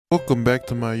Welcome back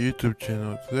to my YouTube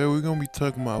channel. Today we're going to be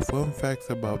talking about fun facts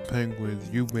about penguins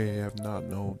you may have not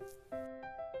known.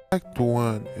 Fact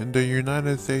 1. In the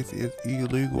United States it's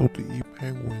illegal to eat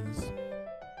penguins.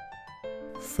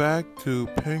 Fact 2.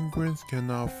 Penguins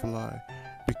cannot fly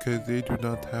because they do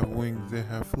not have wings, they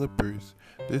have flippers.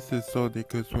 This is so they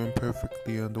could swim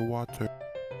perfectly underwater.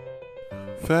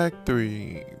 Fact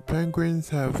 3. Penguins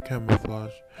have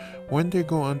camouflage. When they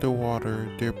go underwater,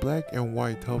 their black and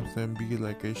white helps them be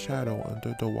like a shadow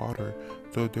under the water,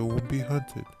 so they won't be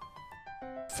hunted.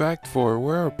 Fact 4.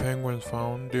 Where are penguins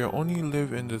found? They only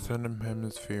live in the southern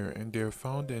hemisphere and they are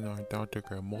found in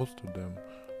Antarctica, most of them,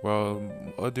 while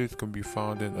others can be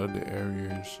found in other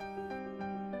areas.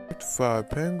 Fact 5.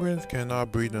 Penguins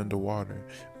cannot breathe underwater.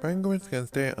 Penguins can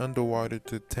stay underwater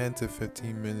to 10 to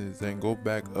 15 minutes and go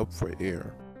back up for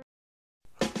air.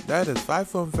 That is 5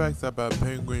 fun facts about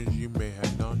penguins you may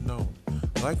have not known.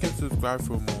 Like and subscribe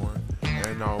for more,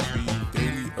 and I'll be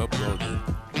daily uploading.